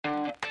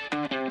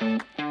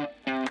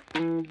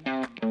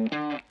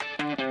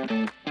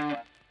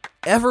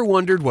Ever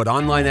wondered what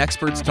online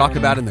experts talk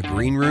about in the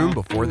green room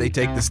before they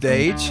take the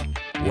stage?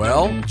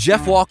 Well,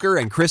 Jeff Walker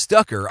and Chris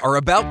Ducker are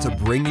about to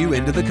bring you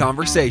into the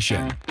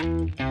conversation.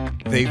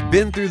 They've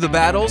been through the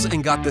battles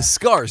and got the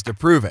scars to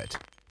prove it.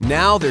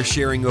 Now they're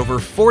sharing over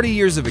 40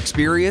 years of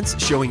experience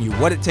showing you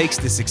what it takes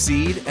to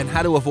succeed and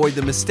how to avoid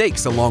the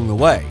mistakes along the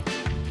way.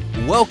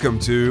 Welcome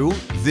to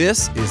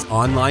This is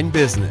Online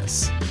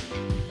Business.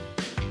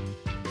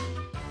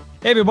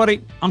 Hey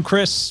everybody, I'm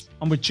Chris.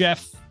 I'm with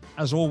Jeff.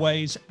 As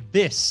always,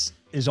 this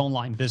is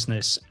Online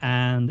Business.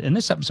 And in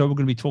this episode, we're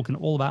going to be talking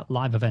all about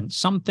live events,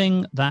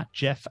 something that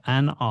Jeff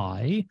and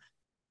I,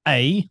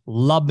 A,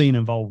 love being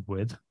involved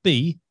with,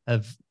 B,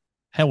 have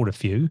held a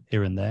few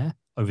here and there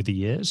over the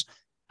years,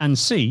 and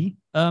C,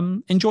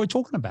 enjoy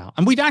talking about.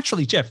 And we've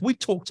actually, Jeff, we've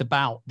talked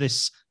about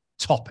this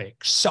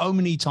topic so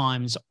many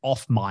times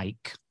off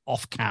mic,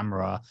 off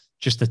camera,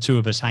 just the two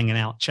of us hanging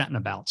out, chatting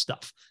about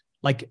stuff.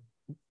 Like,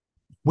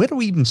 where do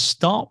we even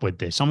start with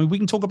this? I mean, we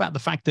can talk about the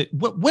fact that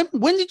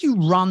when did you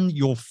run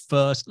your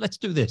first, let's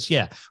do this.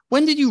 Yeah.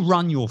 When did you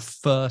run your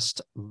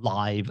first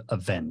live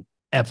event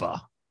ever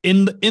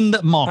in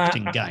the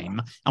marketing game?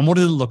 And what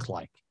did it look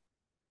like?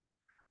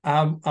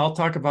 I'll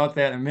talk about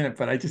that in a minute,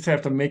 but I just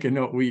have to make a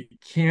note. We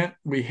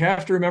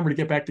have to remember to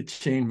get back to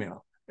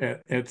chainmail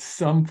at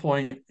some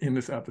point in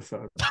this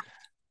episode.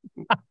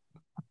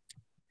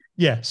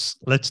 Yes,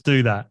 let's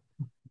do that.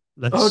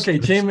 Let's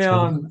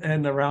chainmail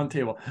and the round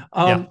table.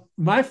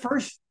 My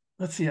first,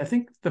 I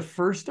think the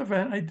first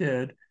event I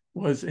did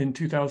was in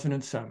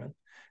 2007,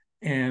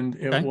 and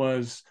it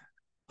was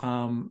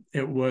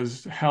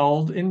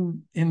held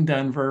in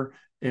Denver.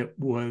 It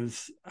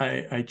was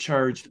I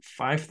charged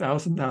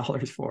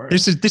 $5,000 for it.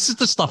 This is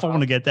the stuff I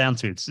want to get down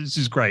to. This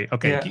is great.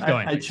 Okay, keep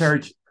going. I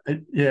charged.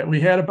 We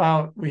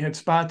had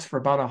spots for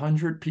about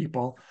 100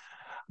 people.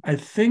 I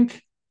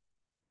think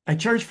I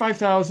charged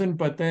 $5,000,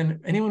 but then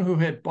anyone who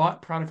had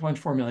bought Product Launch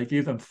Formula, I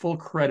gave them full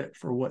credit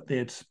for what they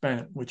had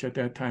spent, which at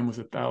that time was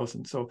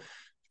 $1,000. So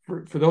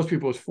for those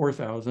people, it was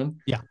 $4,000.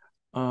 Yeah.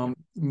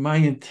 My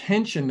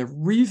intention, the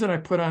reason I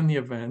put on the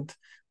event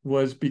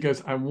was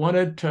because I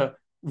wanted to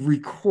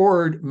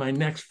record my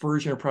next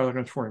version of Product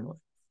Launch Formula.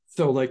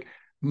 So like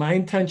my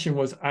intention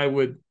was I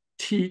would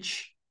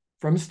teach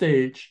from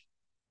stage,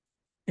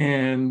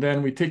 and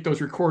then we take those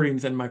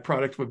recordings and my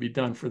product would be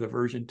done for the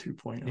version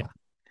 2.0. Yeah.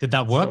 Did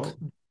that work?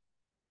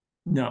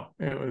 No,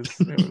 it was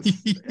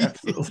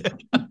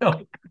absolutely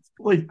no,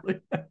 completely.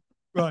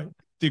 Right.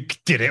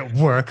 Did it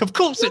work? Of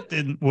course it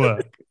didn't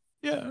work.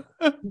 Yeah.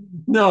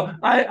 No,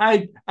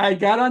 I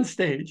got on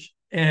stage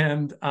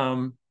and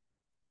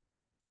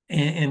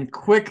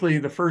quickly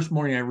the first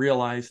morning I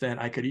realized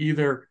that I could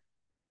either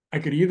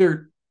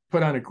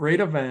put on a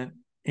great event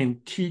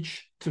and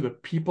teach to the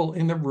people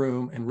in the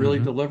room and really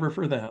deliver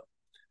for them,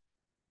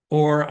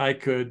 or I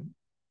could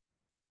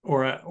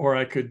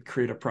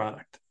create a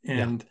product.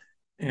 And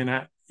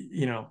I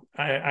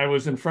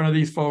was in front of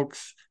these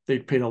folks. They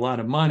paid a lot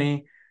of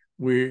money.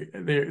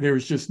 There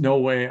was just no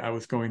way I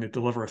was going to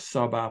deliver a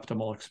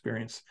suboptimal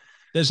experience.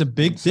 There's a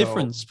big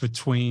difference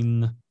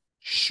between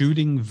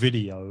shooting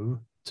video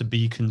to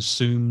be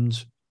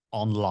consumed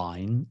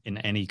online in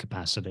any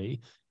capacity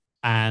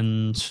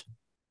and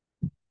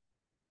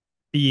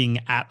being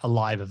at a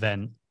live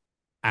event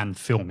and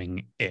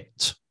filming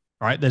it.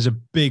 Right? There's a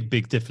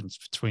big difference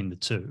between the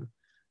two.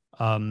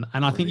 And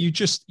I think you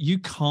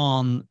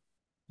can't,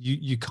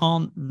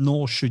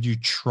 nor should you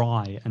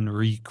try and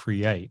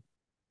recreate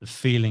the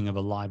feeling of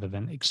a live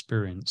event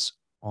experience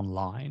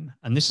online.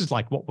 And this is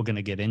like what we're going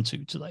to get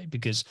into today,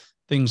 because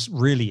things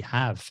really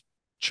have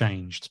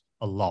changed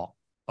a lot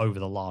over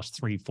the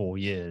last 3-4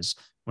 years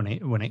when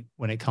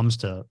it comes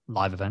to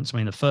live events. I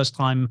mean, the first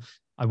time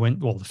I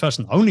went, the first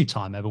and only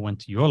time I ever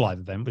went to your live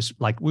event was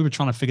like, we were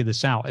trying to figure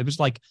this out. It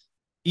was like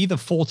either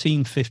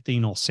 14,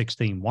 15, or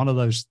 16, one of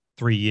those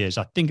 3 years.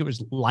 I think it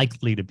was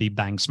likely to be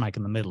bang smack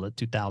in the middle of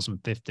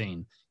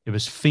 2015. It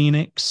was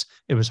Phoenix.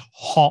 It was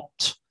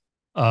hot.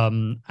 I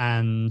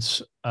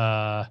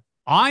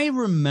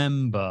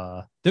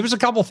remember there was a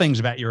couple things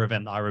about your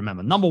event that I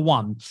remember. Number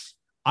one,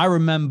 I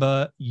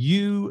remember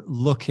you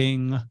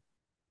looking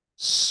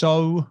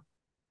so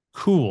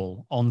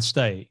cool on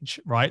stage,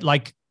 right?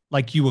 Like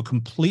you were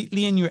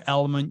completely in your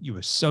element. You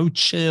were so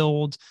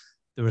chilled.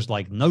 There was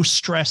like no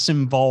stress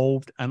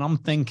involved. And I'm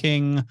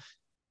thinking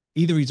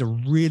either he's a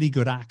really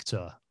good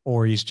actor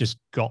or he's just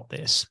got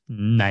this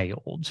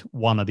nailed,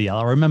 one or the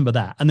other. I remember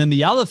that. And then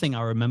the other thing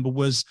I remember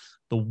was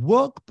the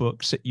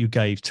workbooks that you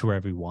gave to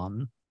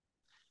everyone.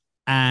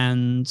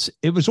 And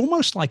it was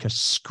almost like a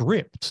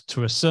script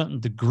to a certain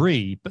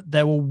degree, but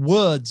there were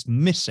words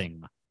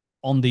missing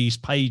on these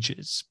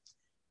pages.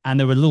 And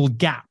there were little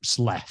gaps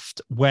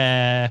left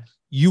where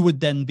you would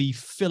then be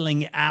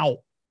filling out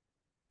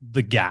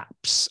the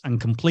gaps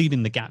and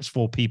completing the gaps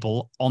for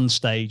people on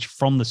stage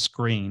from the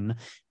screen.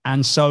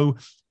 And so,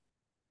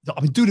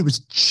 I mean, dude, it was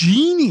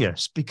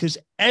genius because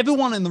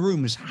everyone in the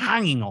room was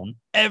hanging on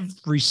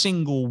every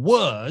single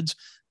word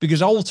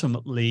because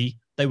ultimately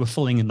they were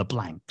filling in the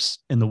blanks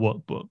in the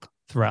workbook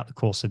throughout the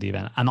course of the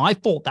event. And I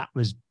thought that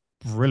was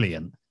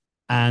brilliant.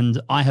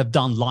 And I have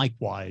done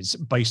likewise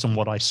based on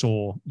what I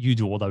saw you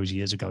do all those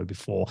years ago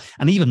before.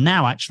 And even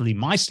now, actually,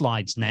 my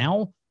slides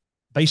now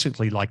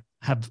basically like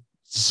have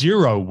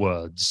 0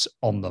 words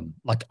on them.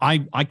 Like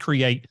I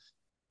create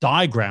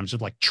diagrams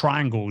of like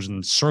triangles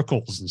and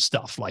circles and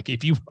stuff. Like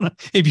if you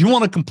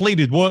want a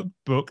completed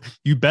workbook,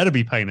 you better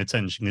be paying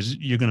attention because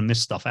you're going to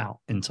miss stuff out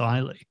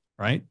entirely,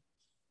 right?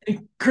 Hey,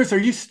 Chris, are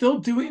you still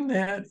doing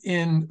that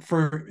in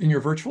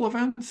your virtual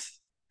events?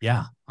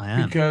 Yeah, I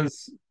am.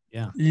 Because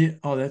yeah,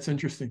 oh, that's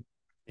interesting.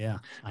 Yeah,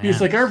 because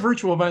like our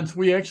virtual events,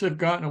 we actually have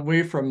gotten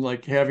away from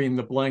like having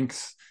the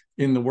blanks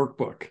in the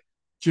workbook,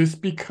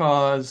 just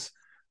because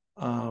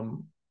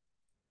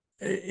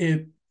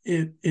it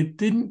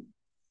didn't.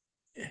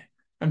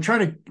 I'm trying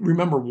to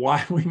remember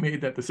why we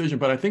made that decision,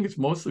 but I think it's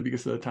mostly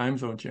because of the time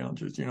zone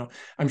challenges.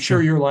 I'm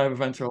sure your live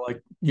events are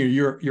like,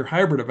 your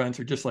hybrid events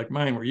are just like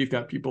mine, where you've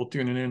got people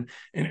tuning in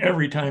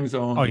every time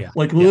zone, oh yeah,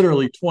 like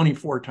literally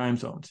 24 time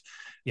zones.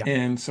 Yeah.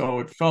 And so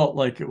it felt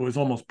like it was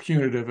almost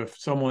punitive if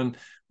someone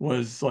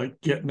was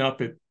like getting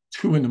up at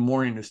 2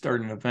 a.m. to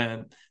start an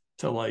event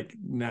to like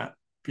not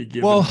be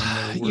given. Well,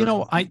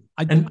 I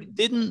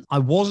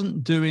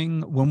wasn't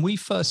doing, when we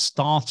first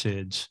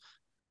started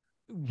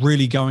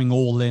really going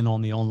all in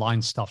on the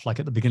online stuff, like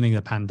at the beginning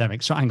of the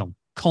pandemic. So hang on,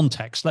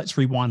 context, let's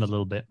rewind a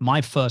little bit.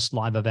 My first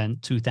live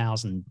event,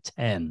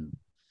 2010,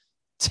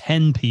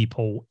 10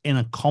 people in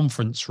a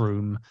conference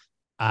room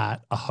at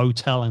a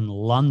hotel in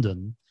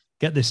London.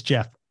 Get this,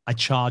 Jeff, I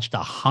charged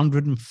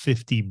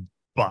 $150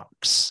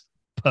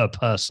 per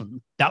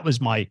person. That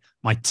was my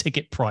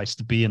ticket price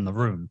to be in the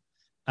room.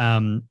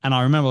 And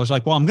I remember I was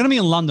like, well, I'm going to be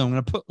in London. I'm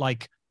going to put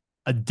like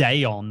a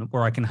day on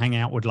where I can hang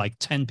out with like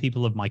 10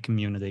 people of my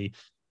community.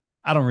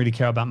 I don't really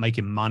care about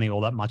making money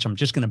all that much. I'm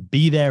just going to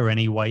be there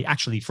anyway.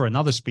 Actually, for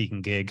another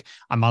speaking gig,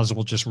 I might as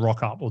well just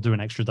rock up or do an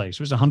extra day.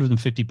 So it was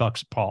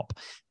 $150 a pop.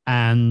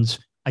 And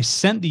I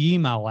sent the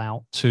email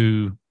out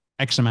to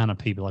X amount of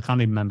people. I can't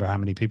even remember how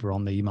many people were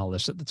on the email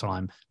list at the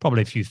time,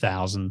 probably a few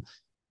thousand,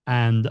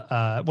 and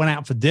went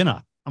out for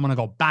dinner. And when I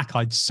got back,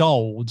 I'd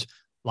sold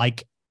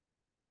like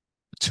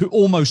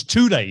almost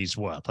 2 days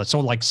worth. I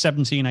sold like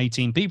 17,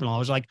 18 people. And I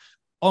was like,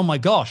 oh my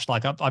gosh,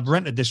 like I've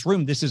rented this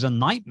room. This is a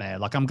nightmare.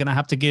 Like I'm going to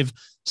have to give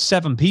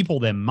 7 people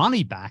their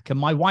money back. And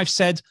my wife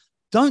said,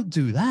 don't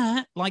do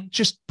that. Like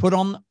just put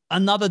on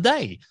another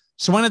day.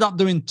 So I ended up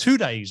doing 2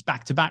 days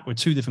back to back with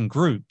 2 different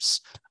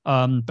groups.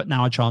 But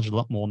now I charge a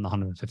lot more than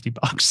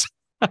 $150.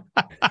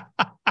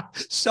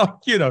 So,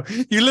 you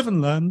live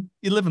and learn,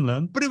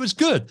 but it was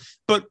good.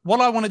 But what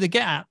I wanted to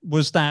get at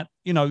was that,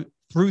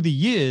 through the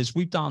years,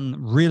 we've done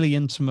really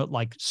intimate,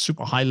 like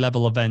super high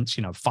level events,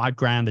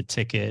 $5,000 a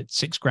ticket,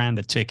 $6,000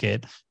 a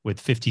ticket with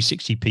 50,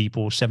 60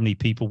 people, 70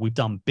 people. We've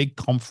done big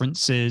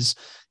conferences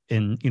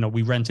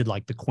we rented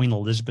like the Queen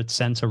Elizabeth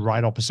Centre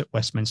right opposite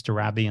Westminster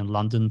Abbey in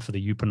London for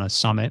the UPNA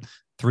Summit,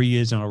 3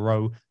 years in a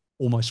row,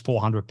 almost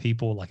 400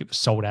 people. Like it was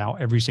sold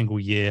out every single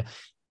year.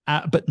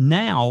 But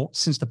now,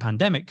 since the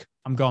pandemic,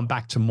 I'm going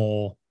back to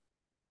more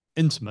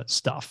intimate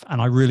stuff,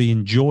 and I really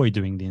enjoy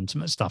doing the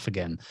intimate stuff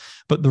again.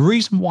 But the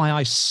reason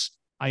why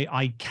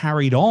I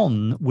carried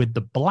on with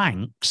the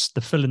blanks,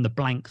 the fill in the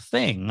blank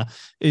thing,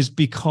 is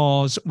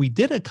because we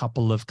did a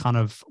couple of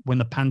when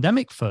the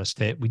pandemic first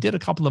hit, we did a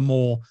couple of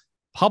more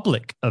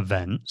public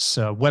events,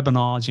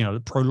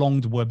 webinars,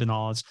 prolonged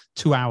webinars,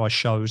 2-hour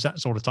shows, that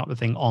sort of type of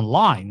thing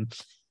online.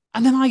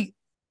 And then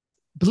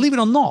believe it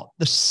or not,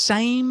 the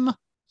same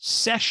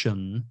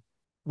session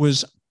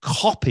was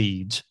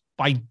copied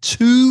by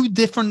 2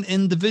 different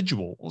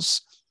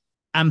individuals,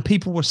 and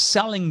people were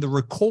selling the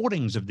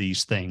recordings of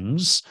these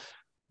things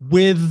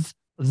with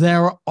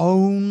their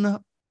own.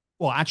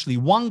 Well, actually,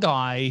 one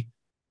guy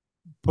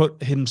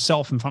put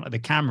himself in front of the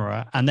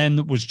camera and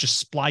then was just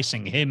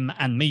splicing him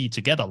and me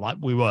together like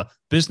we were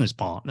business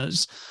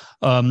partners,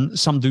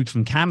 some dude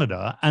from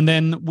Canada. And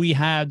then we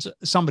had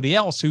somebody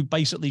else who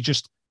basically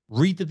just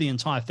redid the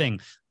entire thing.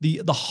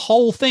 The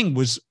whole thing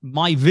was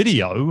my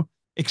video,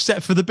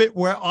 except for the bit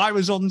where I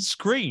was on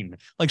screen.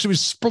 Like, so it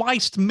was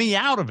spliced me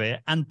out of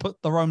it and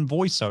put their own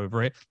voice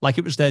over it like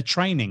it was their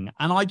training.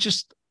 And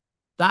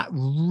that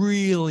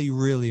really,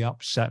 really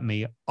upset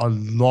me a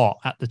lot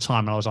at the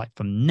time. And I was like,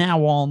 from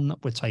now on,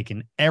 we're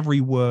taking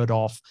every word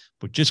off.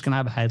 We're just going to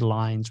have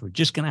headlines. We're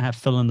just going to have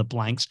fill in the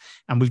blanks.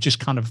 And we've just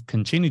kind of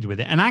continued with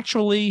it. And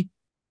actually,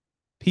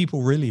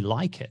 people really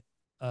like it.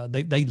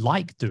 They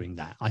like doing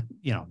that.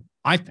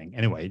 I think,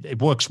 anyway,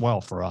 it works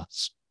well for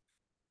us.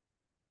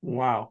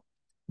 Wow.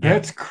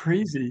 That's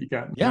crazy. You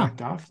got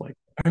knocked off. Like,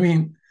 I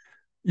mean,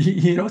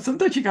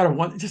 sometimes you got to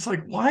wonder, just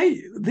like,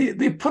 why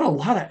they put a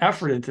lot of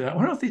effort into that.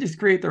 Why don't they just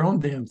create their own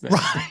damn thing?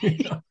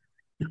 Right.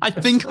 I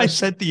think I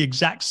said the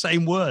exact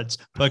same words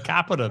per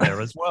capita there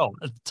as well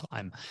at the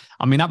time.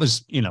 I mean, that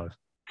was,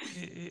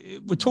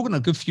 we're talking a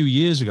good few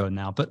years ago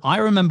now, but I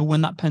remember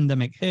when that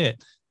pandemic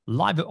hit,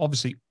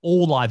 obviously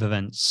all live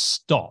events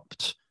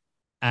stopped.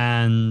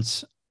 And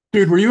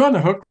dude, were you on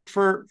the hook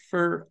for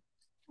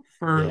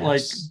yes,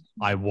 like?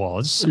 I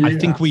was. Yeah. I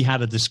think we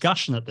had a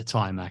discussion at the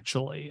time,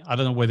 actually. I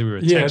don't know whether we were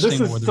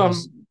texting or whether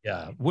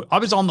Yeah. I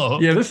was on the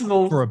hook Yeah, this is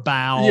a for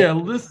about, yeah,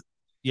 this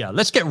yeah,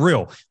 let's get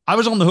real. I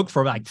was on the hook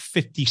for like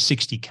 50,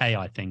 60K,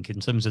 I think, in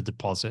terms of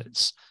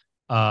deposits,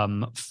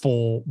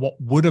 for what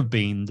would have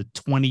been the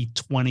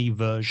 2020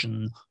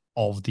 version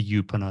of the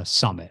Upana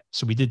Summit.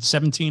 So we did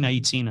 17,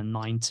 18, and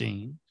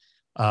 19.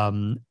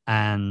 And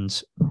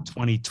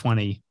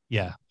 2020,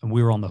 yeah. And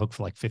we were on the hook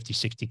for like 50,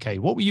 60K.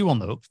 What were you on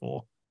the hook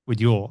for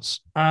with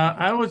yours?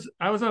 I was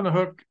on the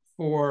hook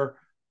for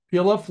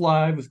PLF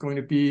Live was going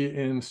to be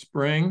in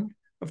spring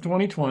of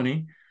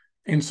 2020.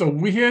 And so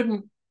we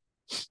hadn't,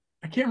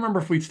 I can't remember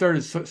if we'd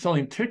started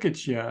selling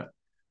tickets yet,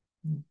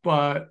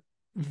 but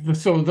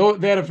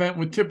that event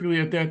would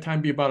typically at that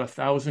time be about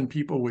 1,000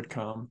 people would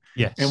come.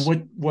 Yes.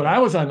 And what I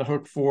was on the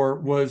hook for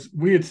was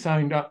we had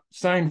signed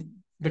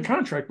the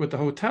contract with the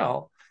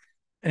hotel.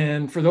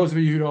 And for those of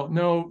you who don't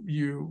know,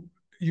 you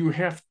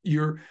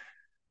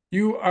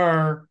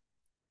are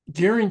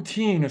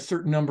guaranteeing a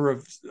certain number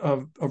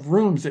of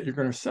rooms that you're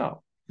going to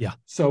sell. Yeah.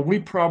 So we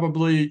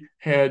probably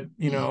had,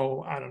 I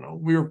don't know,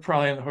 we were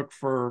probably on the hook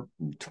for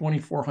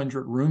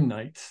 2,400 room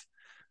nights.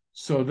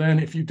 So then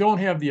if you don't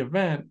have the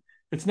event,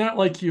 it's not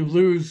like you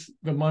lose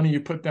the money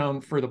you put down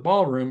for the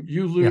ballroom.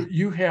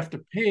 You have to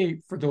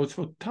pay for those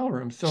hotel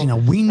rooms. So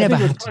we never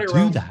had to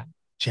do that,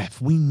 Jeff.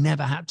 We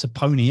never had to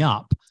pony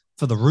up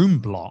for the room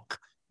block.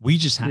 We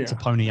just had to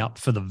pony up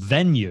for the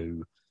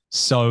venue.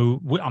 So,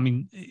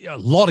 a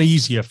lot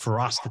easier for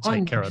us to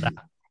take care of that.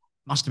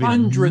 Must have been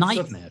hundreds a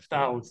nightmare. Of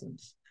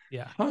thousands.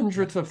 Yeah.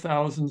 Hundreds of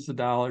thousands of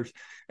dollars.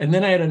 And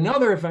then I had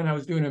another event I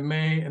was doing in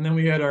May, and then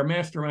we had our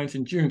masterminds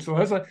in June. So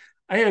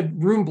I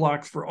had room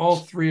blocks for all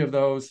three of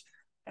those.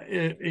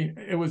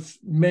 It was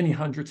many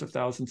hundreds of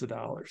thousands of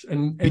dollars.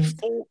 And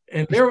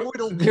there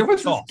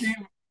was this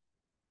game.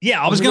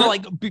 Yeah, I was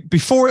going to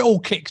before it all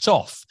kicked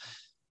off,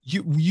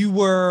 you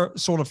were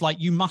sort of like,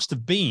 you must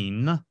have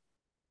been,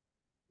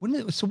 when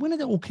did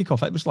it all kick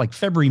off? It was like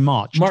February,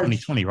 March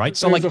 2020, right?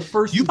 So like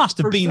you must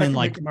have been in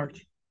like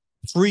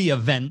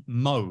pre-event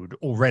mode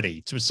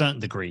already to a certain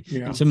degree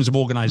in terms of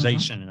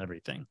organization and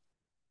everything.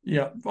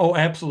 Yeah. Oh,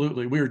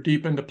 absolutely. We were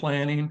deep into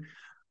planning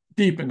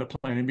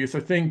because I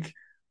think,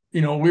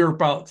 we were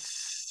about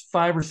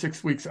 5 or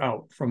 6 weeks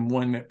out from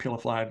when that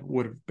PLF Live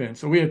would have been.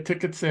 So we had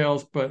ticket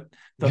sales, but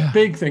the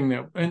big thing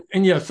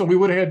so we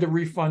would have had to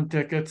refund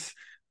tickets.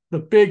 The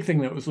big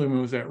thing that was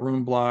looming was that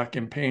room block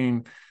and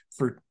paying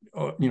for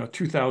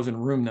 2,000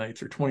 room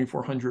nights or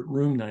 2,400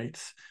 room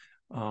nights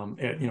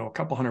at a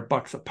couple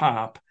 $100 a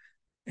pop,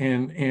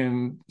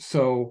 and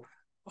so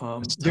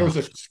there was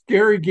a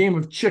scary game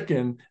of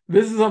chicken.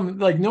 This is something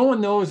like no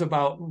one knows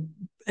about,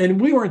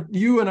 and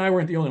you and I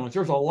weren't the only ones.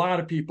 There's a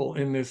lot of people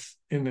in this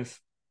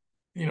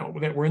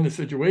that were in this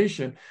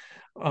situation,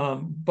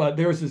 but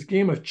there was this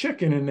game of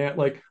chicken in that,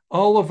 like,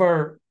 all of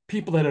our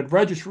people that had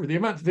registered for the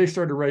event, they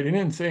started writing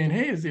in saying,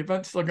 "Hey, is the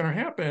event still going to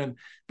happen?"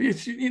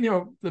 Because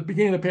the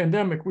beginning of the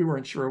pandemic, we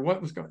weren't sure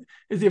what was going.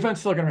 Is the event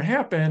still going to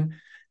happen?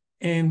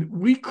 And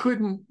we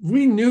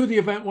knew the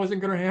event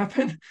wasn't going to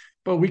happen,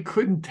 but we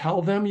couldn't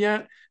tell them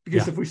yet,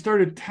 because if we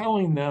started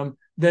telling them,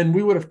 then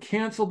we would have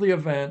canceled the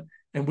event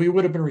and we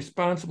would have been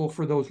responsible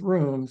for those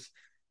rooms.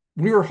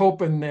 We were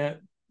hoping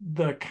that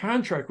the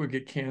contract would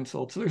get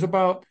canceled. So there's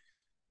about,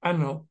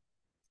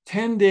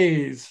 10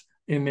 days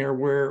in there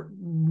where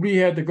we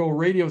had to go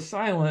radio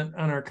silent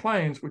on our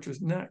clients, which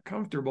was not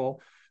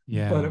comfortable.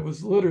 Yeah. But it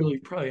was literally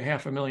probably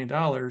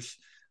 $500,000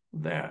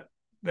 that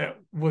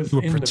was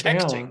in the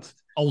balance.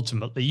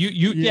 Ultimately,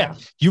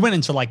 you went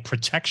into like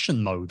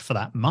protection mode for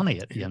that money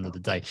at the end of the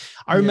day.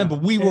 I remember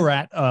we were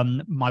at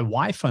my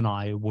wife and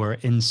I were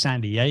in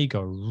San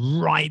Diego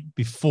right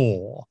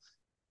before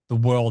the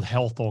World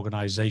Health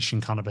Organization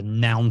kind of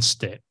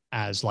announced it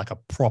as like a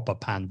proper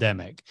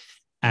pandemic.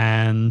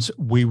 And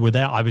we were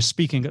there. I was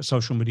speaking at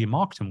Social Media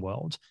Marketing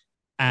World,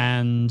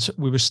 and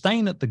we were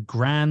staying at the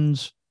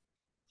Grand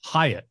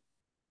Hyatt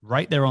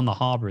right there on the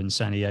harbor in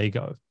San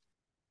Diego.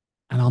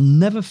 And I'll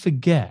never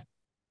forget,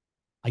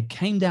 I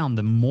came down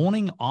the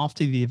morning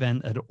after the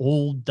event had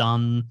all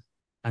done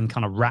and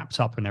kind of wrapped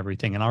up and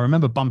everything. And I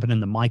remember bumping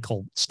into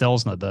Michael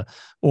Stelzner, the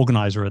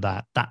organizer of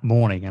that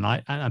morning.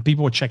 And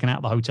people were checking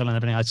out the hotel and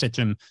everything. I said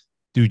to him,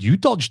 "Dude, you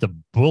dodged a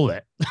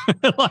bullet."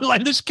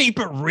 Like, let's keep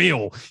it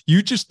real.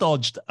 You just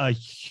dodged a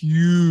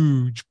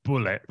huge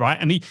bullet, right?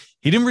 And he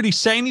didn't really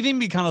say anything,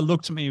 but he kind of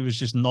looked at me. He was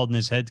just nodding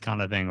his head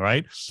kind of thing,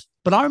 right?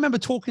 But I remember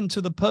talking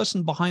to the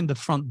person behind the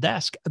front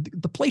desk.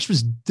 The place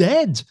was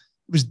dead.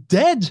 It was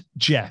dead,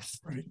 Jeff.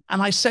 Right.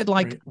 And I said,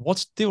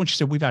 what's the deal? And she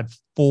said, "We've had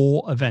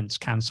 4 events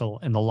cancel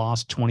in the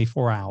last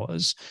 24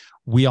 hours.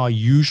 We are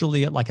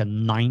usually at like a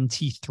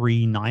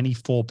 93,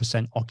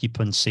 94%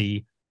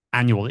 occupancy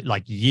annually,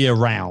 like year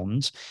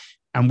round.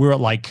 And we're at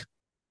like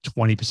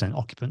 20%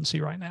 occupancy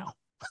right now."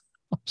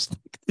 I was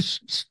like, this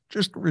is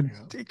just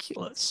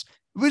ridiculous.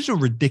 It was a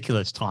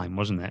ridiculous time,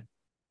 wasn't it?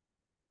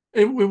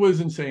 It was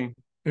insane.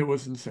 It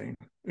was insane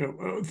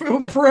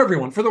for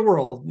everyone, for the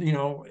world,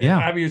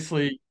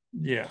 obviously.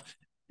 Yeah.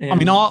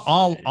 And,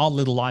 our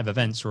little live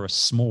events are a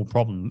small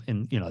problem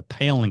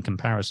pale in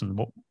comparison to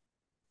what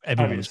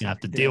everybody's going to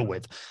have to deal Yeah.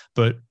 with.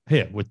 But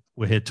here,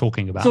 we're here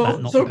talking about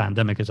that, not So the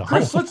pandemic as a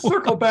Chris, whole. let's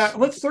circle back.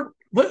 Let's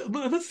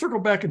circle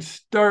back and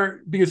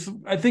start, because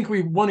I think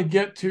we want to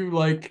get to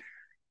like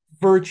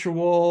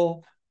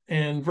virtual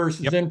and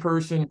versus Yep. in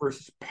person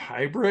versus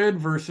hybrid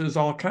versus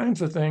all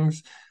kinds of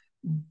things.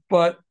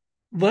 But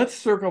let's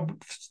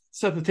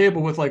set the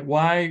table with like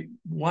why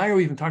are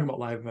we even talking about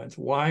live events?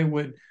 Why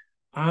would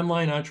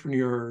online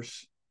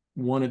entrepreneurs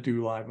want to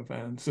do live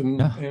events,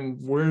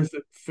 and where does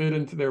it fit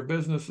into their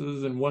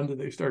businesses, and when do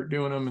they start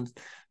doing them, and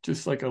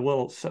just like a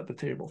little set the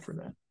table for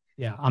that.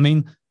 Yeah, I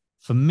mean,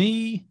 for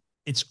me,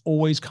 it's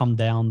always come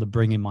down to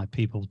bringing my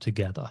people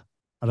together.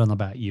 I don't know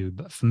about you,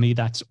 but for me,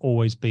 that's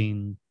always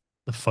been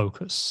the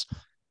focus.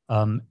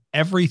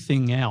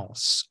 Everything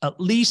else, at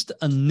least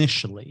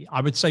initially,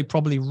 I would say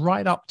probably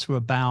right up to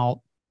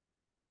about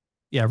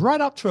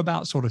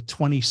sort of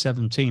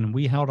 2017,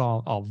 we held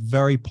our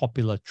very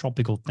popular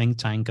tropical think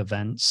tank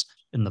events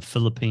in the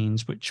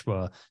Philippines, which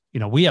were,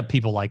 we had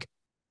people like,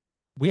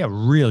 we had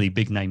really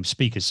big name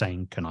speakers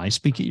saying, "Can I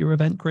speak at your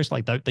event, Chris?"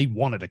 Like they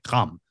wanted to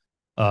come.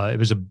 It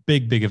was a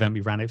big event.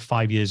 We ran it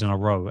 5 years in a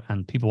row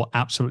and people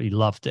absolutely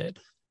loved it.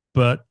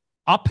 But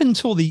up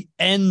until the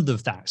end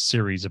of that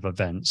series of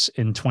events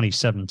in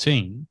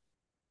 2017,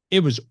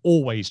 it was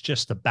always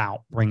just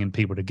about bringing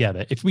people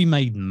together. If we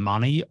made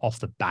money off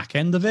the back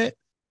end of it,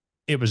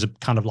 it was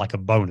kind of like a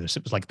bonus.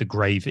 It was like the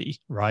gravy,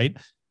 right?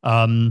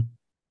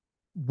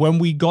 When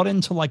we got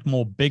into like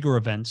more bigger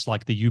events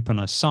like the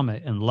Upana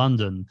Summit in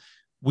London,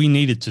 we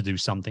needed to do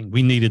something.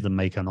 We needed to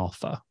make an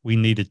offer. We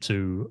needed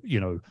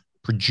to,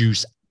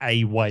 produce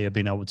a way of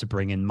being able to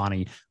bring in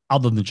money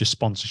other than just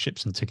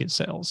sponsorships and ticket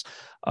sales.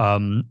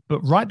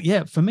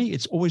 But for me,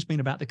 it's always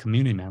been about the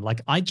community, man. Like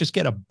I just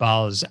get a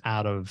buzz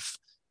out of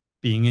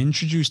being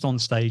introduced on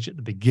stage at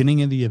the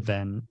beginning of the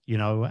event,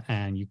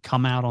 and you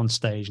come out on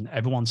stage and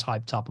everyone's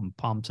hyped up and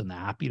pumped and they're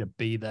happy to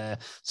be there.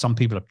 Some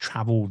people have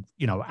traveled,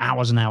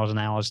 hours and hours and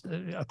hours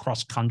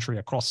across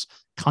countries,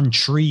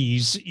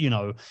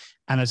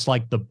 and it's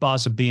like the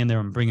buzz of being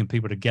there and bringing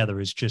people together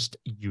is just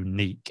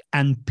unique.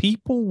 And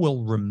people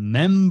will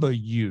remember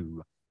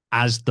you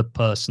as the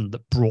person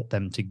that brought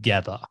them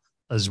together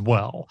as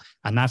well.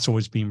 And that's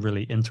always been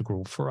really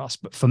integral for us.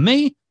 But for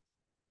me,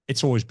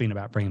 it's always been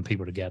about bringing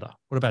people together.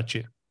 What about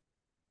you?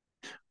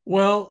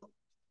 Well,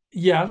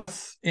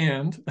 yes,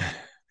 and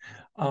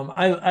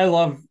I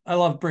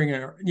love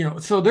bringing,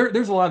 so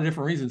there's a lot of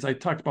different reasons. I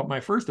talked about my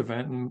first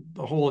event, and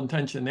the whole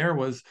intention there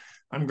was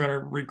I'm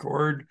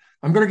going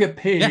to get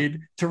paid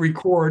to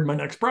record my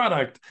next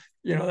product.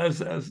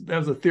 As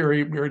a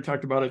theory, we already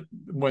talked about it,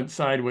 went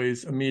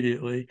sideways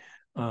immediately.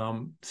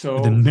 So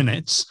within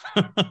minutes.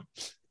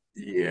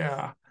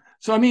 Yeah.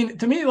 So, I mean,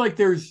 to me, like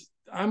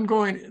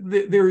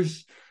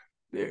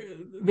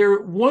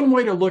one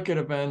way to look at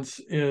events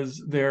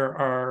is there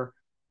are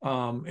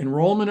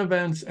enrollment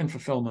events and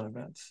fulfillment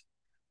events.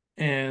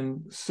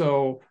 And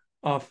so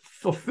a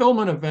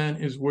fulfillment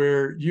event is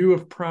where you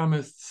have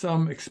promised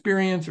some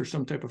experience or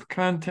some type of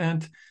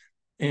content,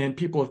 and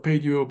people have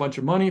paid you a bunch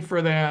of money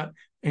for that,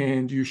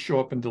 and you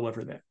show up and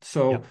deliver that.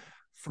 So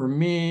for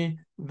me,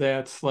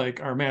 that's like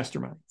our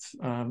masterminds.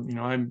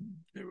 I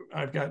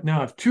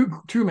have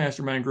two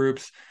mastermind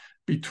groups.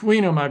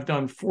 Between them, I've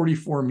done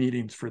 44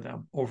 meetings for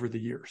them over the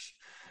years.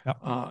 Yep.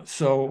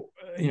 So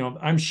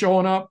I'm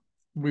showing up.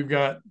 We've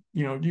got,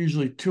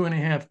 usually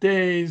 2.5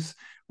 days.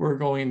 We're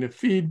going to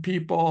feed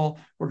people.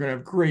 We're going to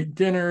have great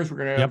dinners. We're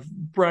going to have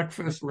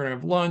breakfast. We're going to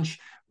have lunch.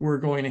 We're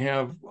going to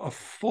have a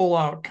full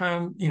out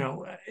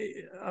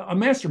a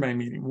mastermind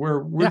meeting where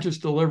we're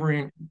just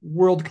delivering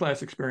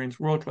world-class experience,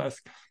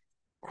 world-class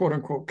quote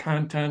unquote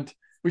content.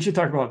 We should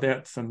talk about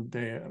that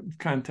someday.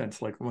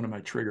 Content's like one of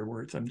my trigger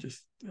words.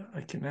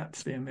 I cannot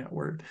stand that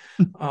word.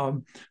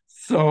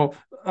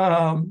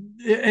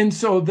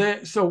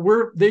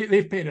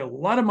 They've paid a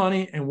lot of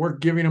money, and we're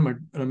giving them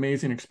an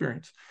amazing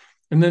experience.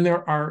 And then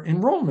there are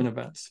enrollment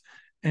events,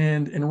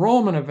 and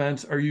enrollment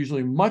events are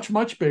usually much,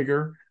 much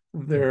bigger.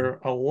 They're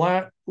a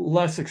lot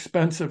less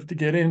expensive to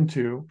get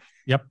into.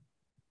 Yep.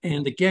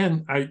 And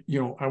again, I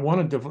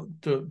want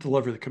to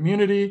deliver the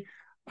community.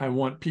 I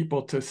want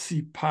people to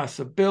see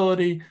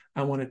possibility.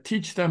 I want to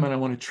teach them and I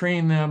want to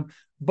train them,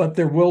 but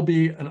there will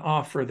be an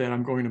offer that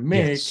I'm going to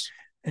make. Yes.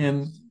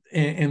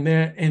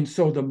 And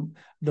so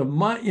the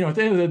money, at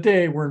the end of the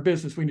day, we're in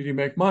business. We need to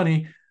make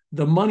money.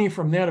 The money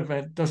from that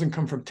event doesn't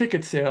come from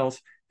ticket sales.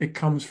 It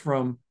comes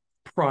from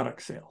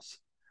product sales.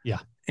 Yeah.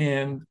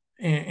 And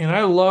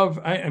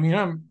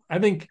I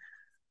think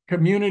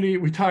community,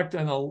 we talked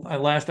on the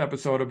last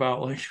episode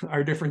about like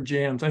our different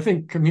jams. I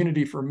think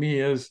community for me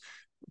is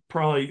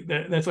probably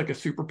that's like a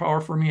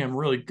superpower for me. I'm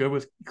really good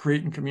with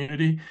creating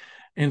community.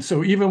 And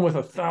so even with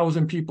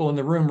 1,000 people in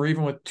the room, or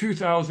even with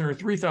 2,000 or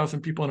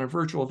 3,000 people in a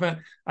virtual event,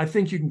 I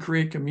think you can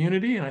create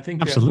community. And I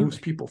think that moves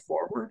people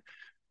forward.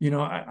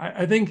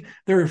 I think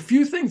there are a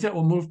few things that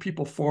will move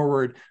people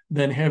forward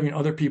than having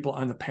other people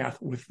on the path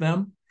with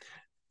them.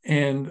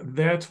 And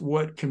that's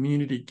what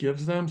community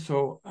gives them.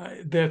 So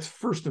that's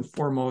first and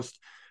foremost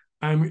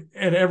I'm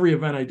at every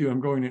event I do,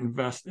 I'm going to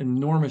invest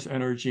enormous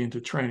energy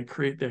into trying to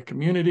create that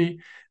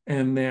community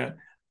and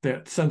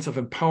that sense of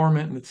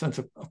empowerment and that sense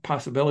of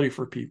possibility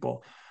for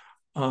people.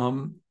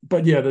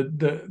 But yeah,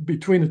 the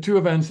between the two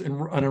events, and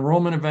an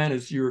enrollment event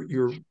is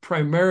you're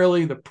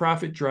primarily the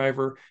profit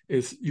driver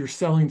is you're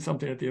selling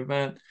something at the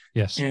event.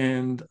 Yes.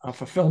 And a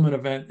fulfillment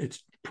event,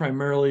 it's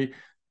primarily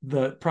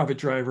the profit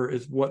driver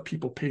is what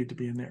people paid to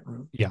be in that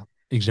room. Yeah,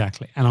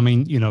 exactly. And I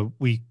mean,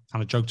 we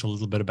kind of joked a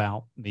little bit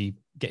about me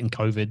getting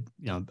COVID,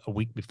 a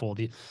week before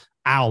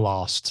our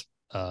last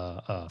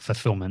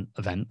fulfillment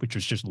event, which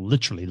was just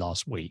literally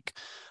last week,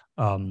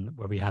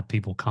 where we had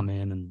people come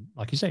in, and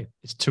like you say,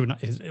 it's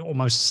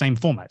almost the same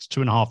format. It's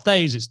 2.5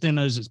 days. It's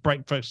dinners, it's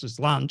breakfast, it's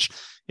lunch.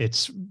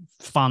 It's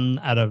fun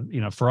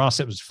for us,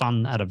 it was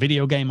fun at a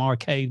video game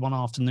arcade one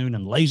afternoon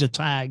and laser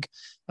tag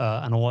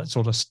and all that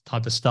sort of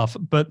type of stuff.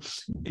 But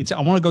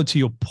I want to go to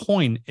your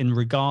point in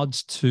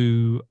regards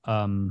to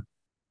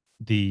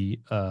the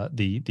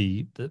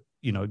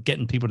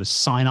getting people to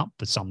sign up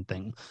for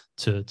something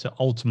to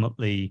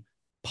ultimately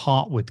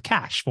part with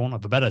cash, for want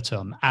of a better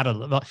term,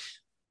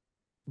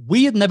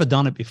 we had never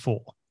done it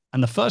before.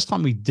 And the first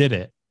time we did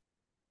it,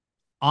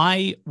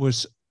 I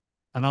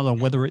don't know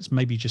whether it's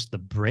maybe just the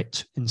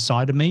Brit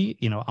inside of me.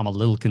 I'm a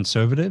little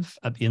conservative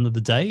at the end of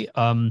the day.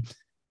 And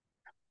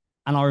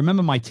I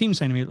remember my team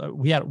saying to me,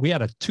 we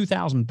had a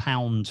 2,000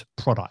 pound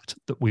product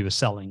that we were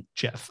selling,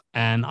 Jeff.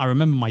 And I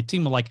remember my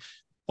team were like,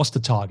 what's the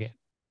target?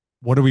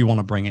 What do we want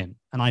to bring in?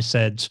 And I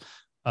said,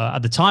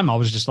 at the time I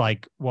was just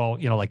like, well,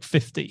 like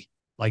 50,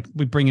 like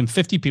we bring in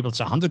 50 people, it's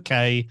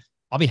 100K.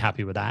 I'll be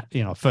happy with that.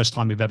 First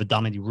time we've ever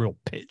done any real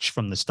pitch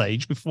from the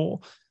stage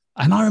before.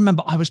 And I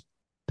remember I was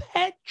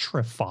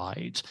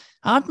petrified.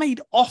 I'd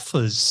made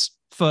offers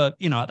for,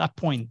 at that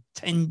point,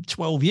 10,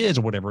 12 years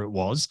or whatever it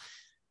was.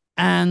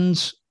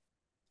 And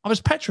I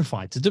was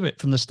petrified to do it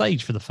from the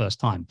stage for the first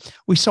time.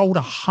 We sold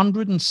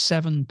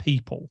 107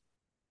 people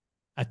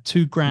at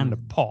 $2,000 a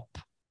pop.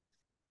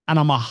 And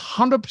I'm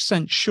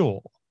 100%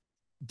 sure.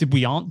 Did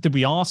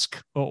we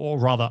ask or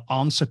rather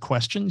answer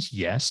questions?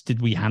 Yes.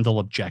 Did we handle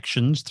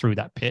objections through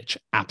that pitch?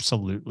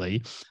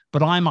 Absolutely.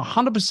 But I'm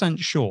 100%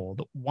 sure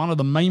that one of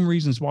the main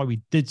reasons why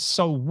we did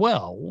so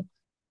well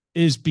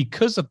is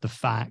because of the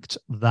fact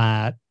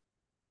that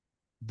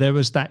there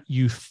was that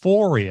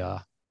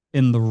euphoria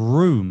in the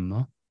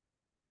room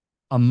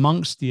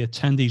amongst the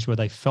attendees where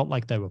they felt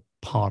like they were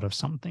part of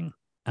something,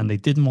 and they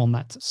didn't want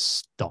that to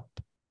stop.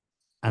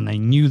 And they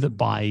knew that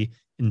by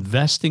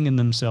investing in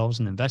themselves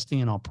and investing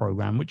in our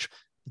program, which at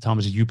the time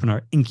was a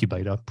Youpreneur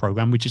incubator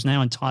program, which is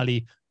now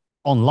entirely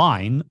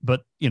online,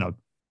 but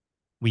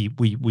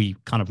we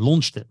kind of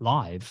launched it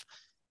live.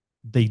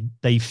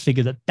 They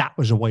figured that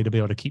was a way to be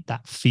able to keep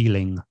that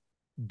feeling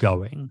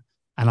going.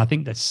 And I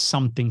think there's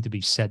something to be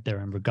said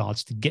there in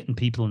regards to getting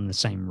people in the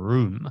same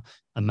room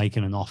and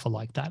making an offer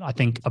like that. I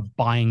think a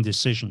buying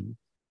decision,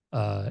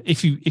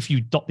 if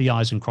you dot the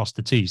I's and cross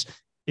the T's,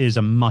 is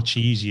a much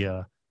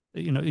easier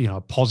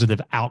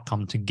positive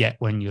outcome to get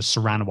when you're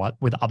surrounded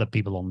with other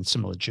people on a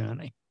similar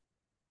journey.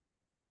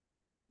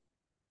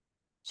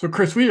 So,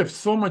 Chris, we have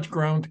so much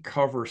ground to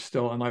cover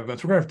still on live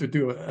events. We're going to have to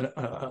do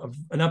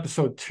an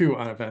episode 2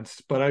 on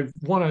events, but I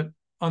want to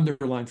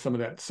underline some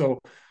of that. So,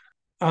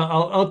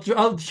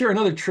 I'll share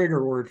another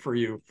trigger word for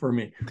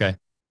me. Okay.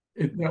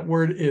 That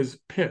word is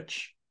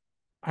pitch.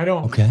 I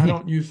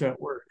don't use that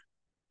word.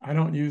 I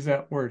don't use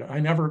that word. I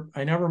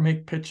never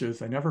make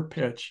pitches. I never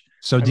pitch.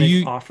 So I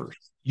make offers.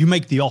 You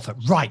make the offer.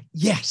 Right.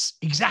 Yes,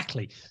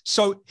 exactly.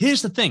 So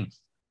here's the thing.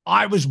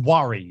 I was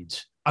worried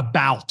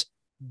about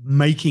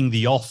making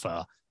the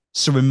offer.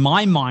 So in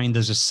my mind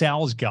as a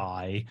sales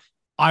guy,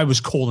 I was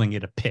calling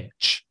it a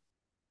pitch.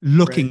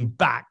 Looking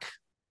back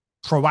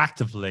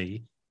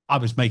proactively, I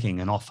was making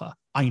an offer.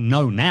 I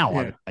know now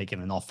I was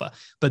making an offer,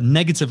 but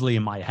negatively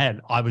in my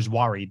head, I was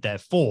worried.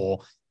 Therefore,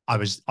 I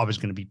was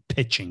going to be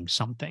pitching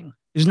something.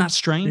 Isn't that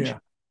strange? Yeah.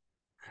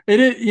 It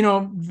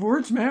is,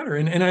 words matter.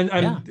 And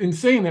I'm in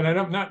saying that,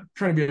 I'm not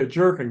trying to be a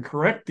jerk and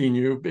correcting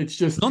you. It's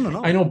just,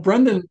 no. I know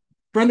Brendan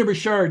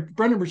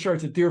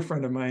Burchard's a dear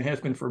friend of mine, has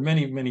been for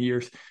many, many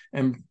years.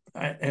 And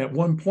at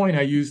one point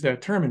I used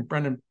that term, and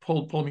Brendan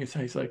pulled me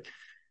aside. He's like,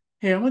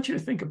 hey, I want you to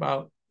don't think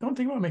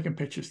about making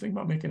pitches, think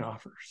about making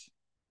offers.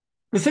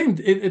 At the end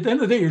of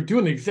the day, you're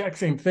doing the exact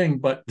same thing,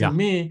 but to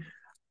me,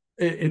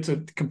 it's a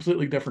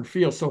completely different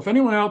feel. So if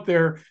anyone out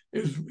there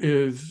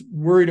is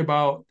worried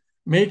about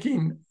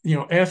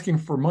asking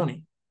for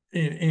money,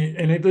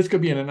 and this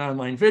could be in an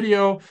online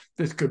video,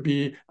 this could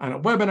be on a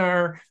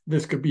webinar,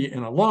 this could be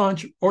in a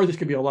launch, or this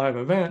could be a live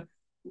event,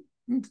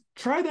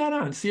 try that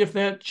on. See if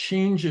that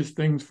changes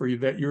things for you,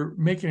 that you're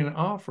making an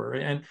offer.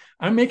 And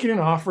I'm making an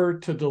offer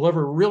to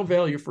deliver real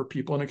value for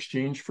people in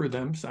exchange for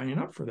them signing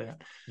up for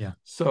that. Yeah.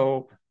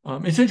 So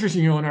it's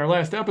interesting, in our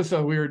last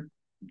episode,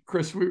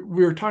 Chris, we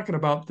were talking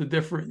about the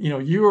different,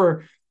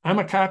 I'm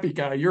a copy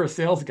guy, you're a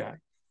sales guy.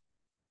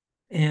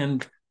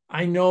 And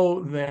I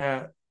know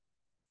that,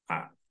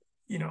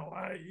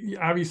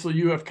 obviously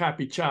you have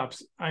copy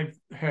chops. I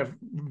have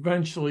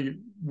eventually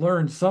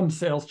learned some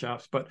sales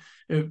chops, but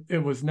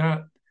it was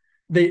not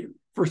they,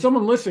 for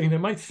someone listening, it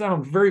might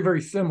sound very,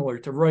 very similar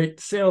to write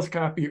sales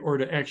copy or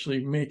to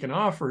actually make an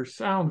offer,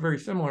 sound very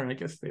similar. And I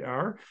guess they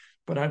are,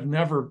 but I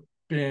never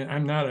did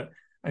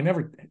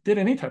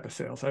any type of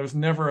sales. I was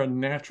never a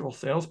natural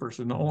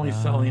salesperson. The only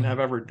selling I've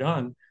ever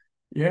done.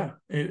 Yeah.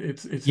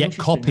 It's yet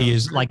copy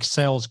is like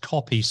sales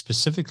copy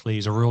specifically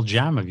is a real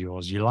jam of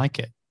yours. You like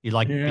it. You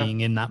like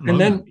being in that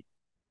moment.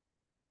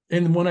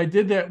 And when I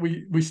did that,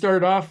 we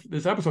started off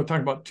this episode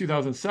talking about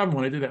 2007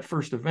 when I did that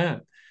first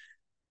event.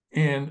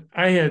 And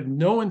I had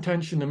no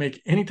intention to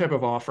make any type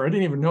of offer. I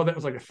didn't even know that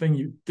was like a thing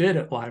you did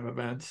at live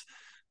events.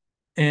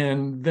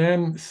 And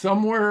then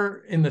somewhere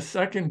in the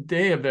second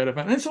day of that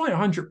event, and it's only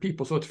 100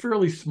 people, so it's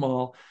fairly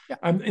small. Yeah.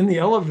 I'm in the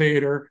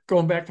elevator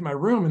going back to my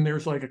room, and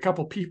there's like a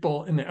couple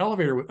people in the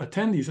elevator,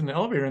 attendees in the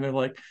elevator, and they're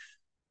like,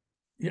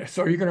 yeah,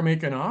 so are you going to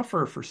make an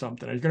offer for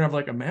something? Are you going to have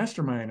like a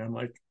mastermind? I'm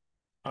like,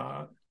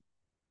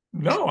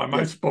 no, am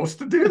I supposed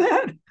to do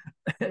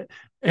that?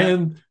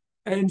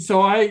 And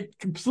so I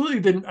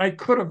completely didn't. I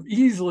could have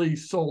easily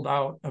sold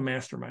out a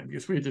mastermind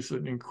because we had just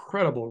an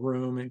incredible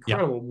room,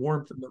 incredible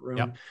warmth in the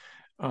room.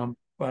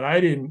 But I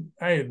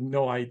had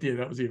no idea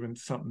that was even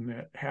something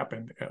that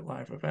happened at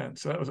live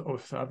events. So that was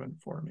 2007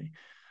 for me.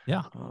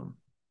 Yeah.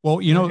 Well,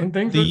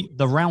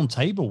 the round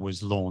table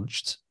was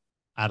launched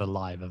at a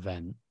live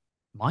event,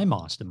 my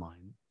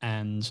mastermind,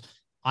 and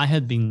I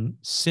had been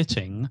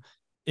sitting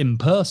in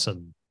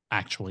person.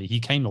 Actually, he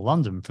came to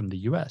London from the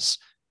US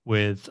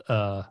with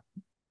a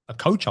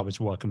coach I was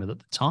working with at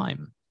the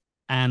time.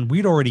 And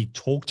we'd already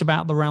talked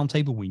about the round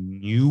table. We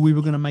knew we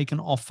were going to make an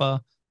offer,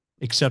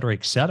 et cetera,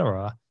 et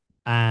cetera.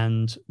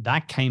 And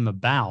that came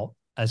about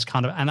as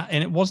kind of, and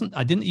it wasn't,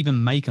 I didn't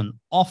even make an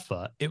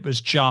offer. It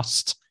was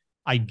just,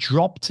 I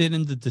dropped it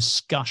in the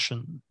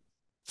discussion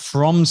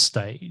from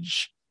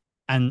stage,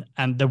 and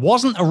there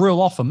wasn't a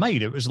real offer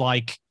made. It was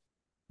like,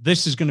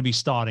 this is going to be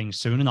starting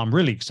soon, and I'm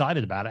really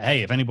excited about it.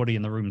 Hey, if anybody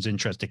in the room is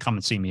interested, come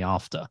and see me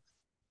after.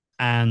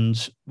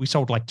 And we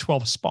sold like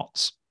 12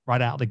 spots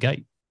right out of the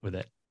gate with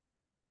it.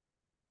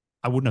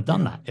 I wouldn't have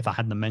done that if I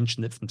hadn't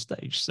mentioned it from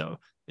stage. So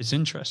it's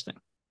interesting.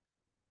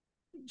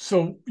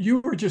 So you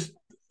were just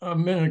a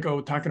minute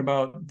ago talking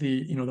about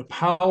the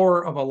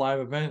power of a live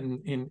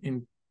event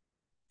in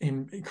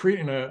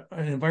creating an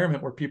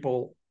environment where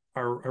people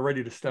are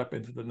ready to step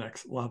into the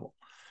next level.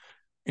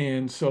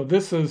 And so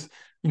this is,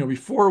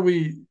 before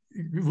we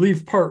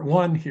leave part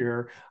one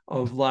here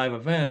of live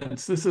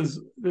events, this is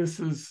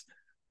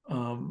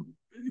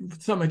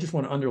something I just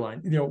want to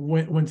underline.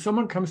 When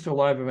someone comes to a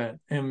live event,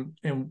 and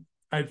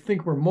I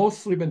think we're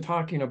mostly been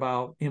talking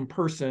about in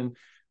person,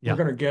 we're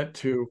going to get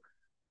to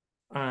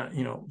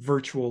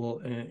virtual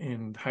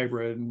and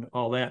hybrid and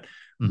all that.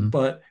 Mm-hmm.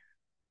 But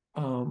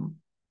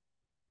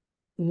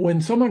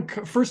when someone,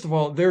 first of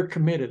all, they're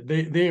committed.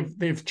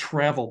 They've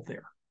traveled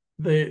there.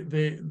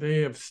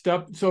 They have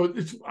stepped. So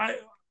it's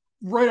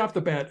right off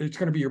the bat, it's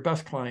going to be your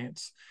best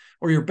clients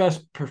or your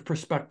best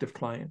prospective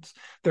clients.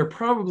 They're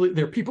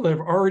people that have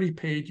already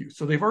paid you.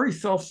 So they've already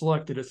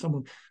self-selected as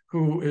someone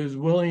who is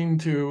willing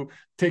to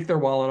take their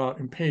wallet out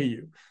and pay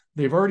you.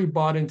 They've already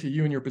bought into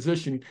you and your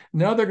positioning.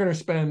 Now they're going to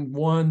spend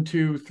 1,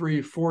 2,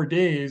 3, 4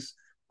 days,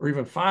 or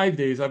even 5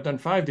 days. I've done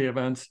 5-day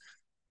events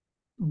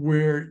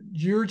where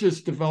you're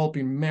just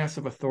developing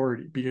massive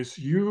authority because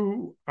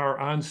you are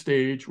on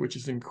stage, which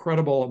is an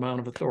incredible amount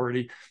of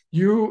authority.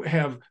 You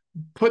have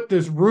put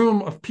this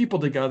room of people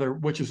together,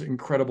 which is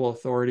incredible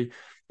authority.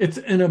 It's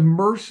an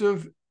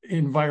immersive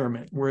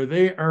environment where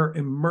they are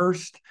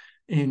immersed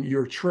in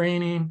your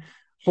training.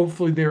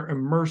 Hopefully they're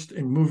immersed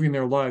in moving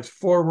their lives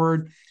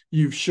forward.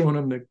 You've shown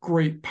them the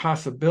great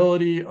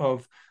possibility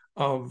of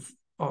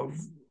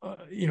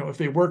if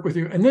they work with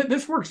you, and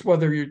this works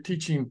whether you're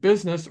teaching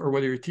business or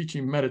whether you're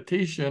teaching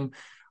meditation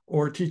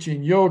or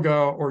teaching yoga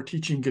or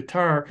teaching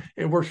guitar.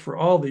 It works for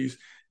all these.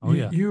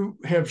 You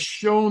have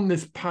shown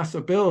this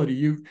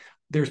possibility.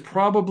 There's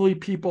probably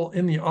people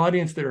in the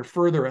audience that are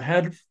further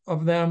ahead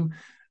of them.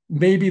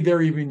 Maybe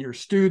they're even your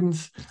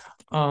students.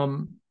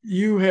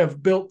 You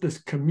have built this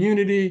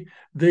community.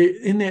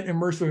 In that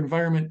immersive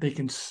environment, they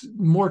can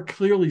more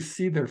clearly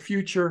see their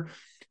future.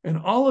 And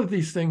all of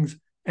these things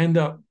end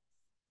up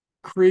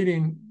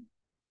creating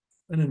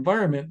an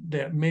environment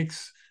that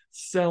makes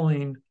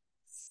selling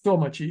so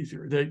much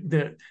easier,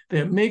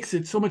 that makes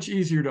it so much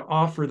easier to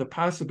offer the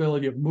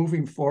possibility of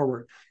moving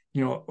forward.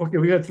 Okay,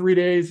 we had 3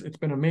 days. It's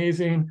been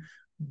amazing.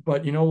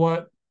 But you know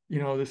what?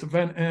 This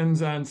event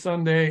ends on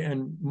Sunday,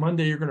 and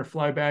Monday you're going to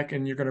fly back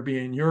and you're going to be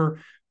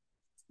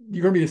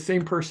you're going to be the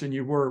same person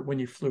you were when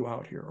you flew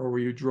out here or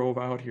when you drove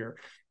out here.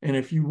 And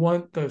if you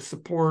want the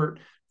support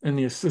and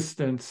the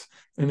assistance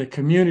and the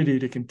community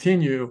to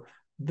continue,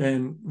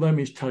 then let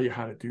me tell you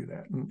how to do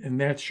that. And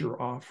that's your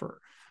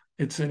offer.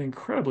 It's an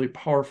incredibly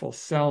powerful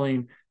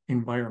selling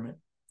environment.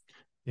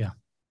 Yeah.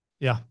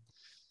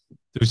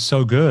 It was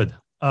so good.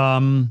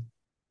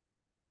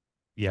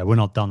 Yeah, we're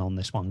not done on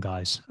this one,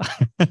 guys.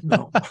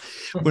 No,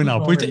 we're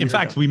not. In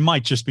fact, we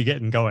might just be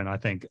getting going, I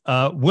think.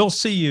 We'll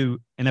see you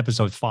in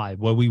episode 5,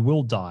 where we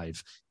will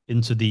dive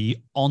into the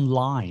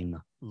online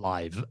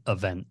live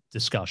event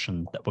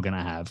discussion that we're going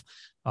to have.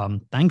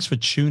 Thanks for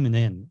tuning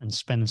in and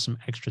spending some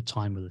extra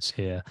time with us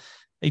here.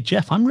 Hey,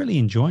 Jeff, I'm really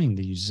enjoying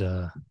these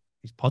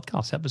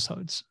podcast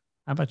episodes.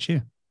 How about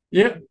you?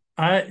 Yeah,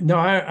 I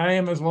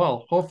am as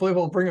well. Hopefully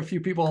we'll bring a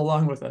few people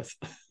along with us.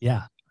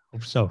 Yeah,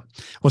 hope so.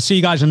 We'll see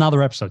you guys in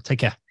another episode. Take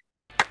care.